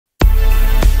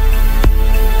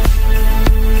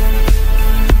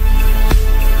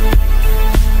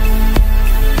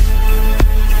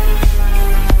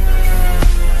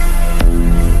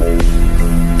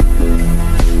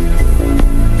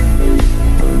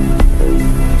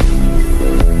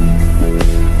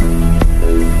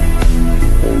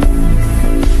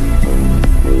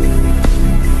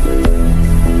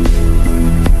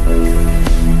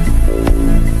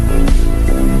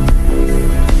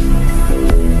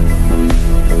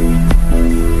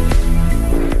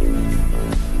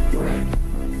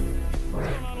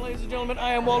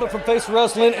Sam Walden from Face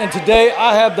Wrestling, and today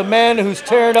I have the man who's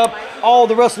tearing up all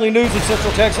the wrestling news in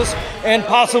Central Texas and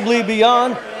possibly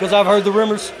beyond, because I've heard the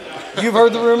rumors. You've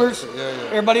heard the rumors. Yeah.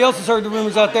 Everybody else has heard the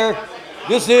rumors out there.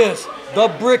 This is the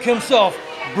Brick himself,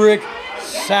 Brick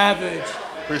Savage.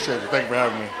 Appreciate you. Thank you for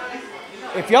having me.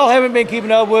 If y'all haven't been keeping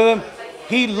up with him,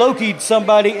 he Loki'd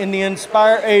somebody in the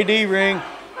Inspire AD ring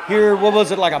here, what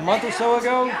was it, like a month or so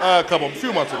ago? A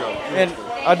few months ago. And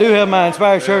I do have my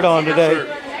Inspire shirt on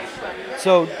today.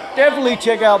 So definitely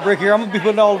check out Brick here. I'm going to be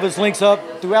putting all of his links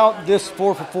up throughout this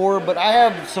 4for4, but I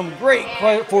have some great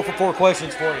 4for4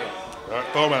 questions for you. All right,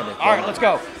 throw them at me. All right, let's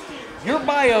go. Your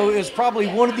bio is probably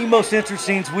one of the most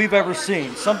interesting we've ever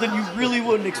seen. Something you really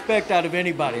wouldn't expect out of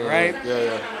anybody, right?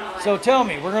 Yeah. So tell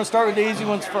me, we're going to start with the easy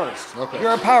ones first. Okay.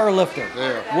 You're a power lifter.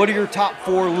 Yeah. What are your top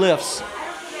 4 lifts?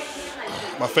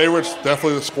 My favorite's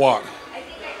definitely the squat.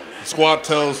 The squat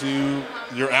tells you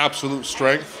your absolute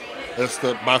strength. It's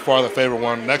by far the favorite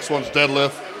one. Next one's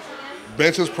deadlift.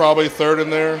 Bench is probably third in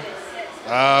there.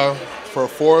 For a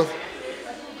fourth,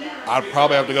 I'd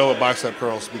probably have to go with bicep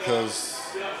curls because...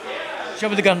 Show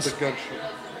me the guns.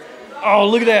 Oh,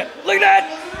 look at that. Look at that.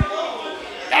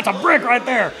 That's a brick right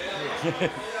there.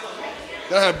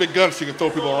 Gotta have big guns so you can throw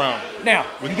people around. Now,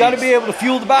 you got to be able to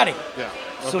fuel the body. Yeah.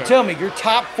 Okay. So tell me, your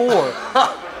top 4,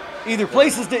 either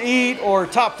places to eat or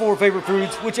top 4 favorite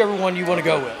foods, whichever one you want to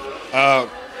go with.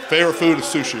 Favorite food is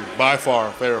sushi, by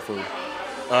far, favorite food.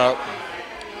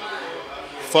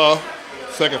 Pho,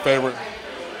 second favorite.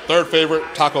 Third favorite,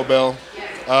 Taco Bell.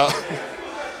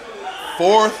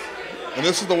 Fourth, and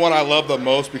this is the one I love the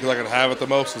most because I can have it the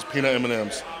most, is peanut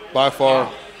M&Ms. By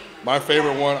far, my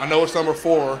favorite one. I know it's number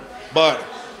 4, but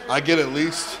I get at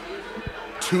least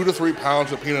 2 to 3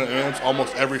 pounds of peanut M&Ms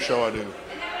almost every show I do.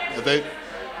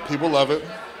 People love it.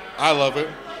 I love it.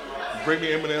 Bring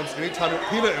me M&Ms anytime,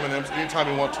 peanut M&Ms anytime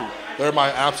you want to. They're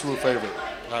my absolute favorite.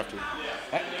 I have to.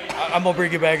 I'm gonna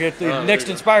bring you back at the next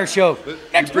Inspire show.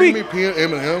 Next bring week. Me peanut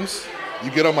M&Ms.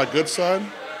 You get on my good side.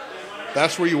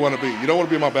 That's where you want to be. You don't want to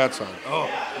be on my bad side. Oh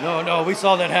no, we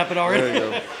saw that happen already. There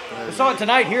you go. We saw it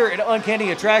tonight here at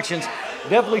Uncanny Attractions.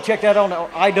 Definitely check that out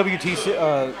on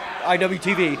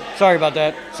IWTV. Sorry about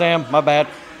that, Sam. My bad.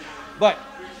 But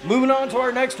moving on to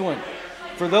our next one.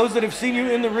 For those that have seen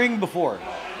you in the ring before,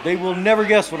 they will never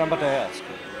guess what I'm about to ask.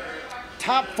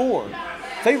 Top 4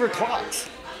 favorite clocks.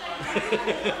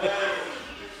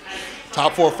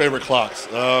 Top 4 favorite clocks.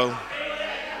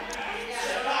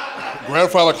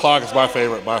 Grandfather clock is my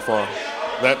favorite by far.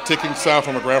 That ticking sound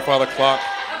from a grandfather clock.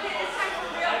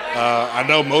 I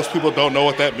know most people don't know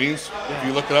what that means. If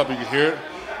you look it up and you hear it,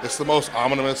 it's the most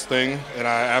ominous thing, and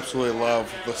I absolutely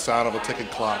love the sound of a ticking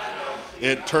clock.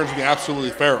 It turns me absolutely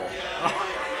feral.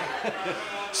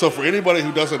 So for anybody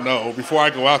who doesn't know, before I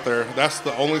go out there, that's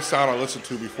the only sound I listen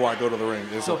to before I go to the ring.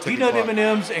 Is so a ticking peanut clock.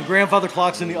 M&Ms and grandfather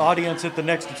clocks in the audience at the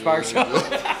next Inspire show.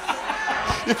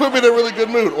 You put me in a really good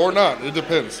mood, or not. It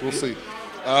depends. We'll see.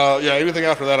 Anything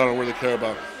after that I don't really care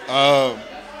about. I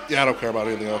don't care about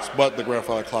anything else but the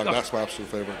grandfather clock. No. That's my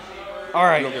absolute favorite. All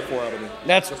right. You don't get 4 out of me.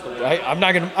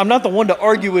 I'm not the one to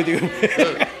argue with you.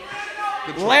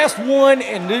 Good Last one,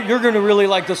 and you're going to really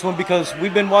like this one because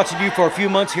we've been watching you for a few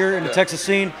months here in the Texas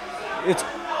scene.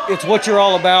 It's what you're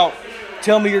all about.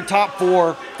 Tell me your top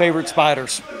 4 favorite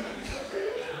spiders.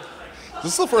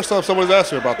 This is the first time someone's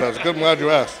asked me about that. It's good. I'm glad you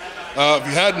asked. If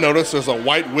you hadn't noticed, there's a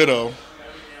White Widow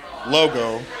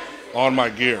logo on my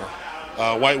gear.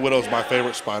 White Widow is my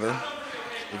favorite spider.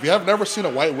 If you have never seen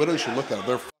a White Widow, you should look at them.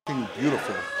 They're fucking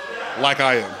beautiful, like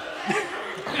I am.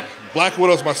 Black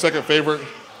Widow is my second favorite.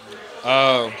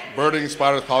 Birding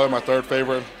spider is probably my third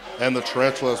favorite, and the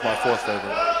tarantula is my 4th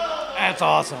favorite. That's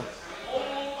awesome.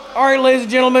 All right, ladies and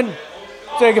gentlemen,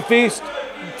 take a feast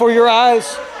for your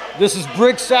eyes. This is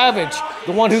Brick Savage,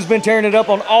 the one who's been tearing it up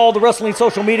on all the wrestling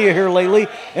social media here lately,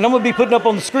 and I'm going to be putting up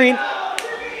on the screen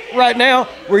right now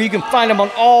where you can find him on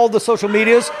all the social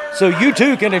medias so you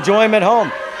too can enjoy him at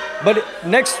home. But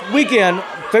next weekend,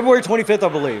 February 25th, I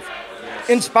believe,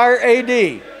 Inspire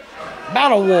AD.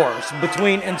 Battle Wars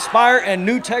between Inspire and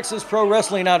New Texas Pro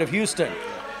Wrestling out of Houston.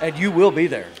 And you will be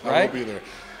there, right? I will be there.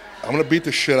 I'm going to beat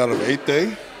the shit out of 8th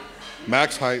Day,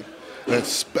 Max Height, and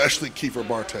especially Kiefer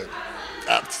Bartek.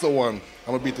 That's the one. I'm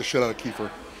going to beat the shit out of Kiefer.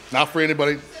 Not for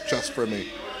anybody, just for me.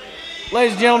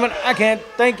 Ladies and gentlemen, I can't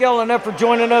thank y'all enough for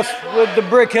joining us with the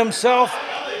Brick himself.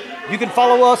 You can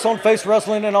follow us on Face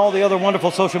Wrestling and all the other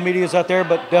wonderful social medias out there,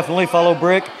 but definitely follow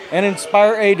Brick and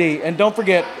Inspire AD. And don't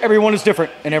forget, everyone is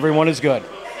different and everyone is good.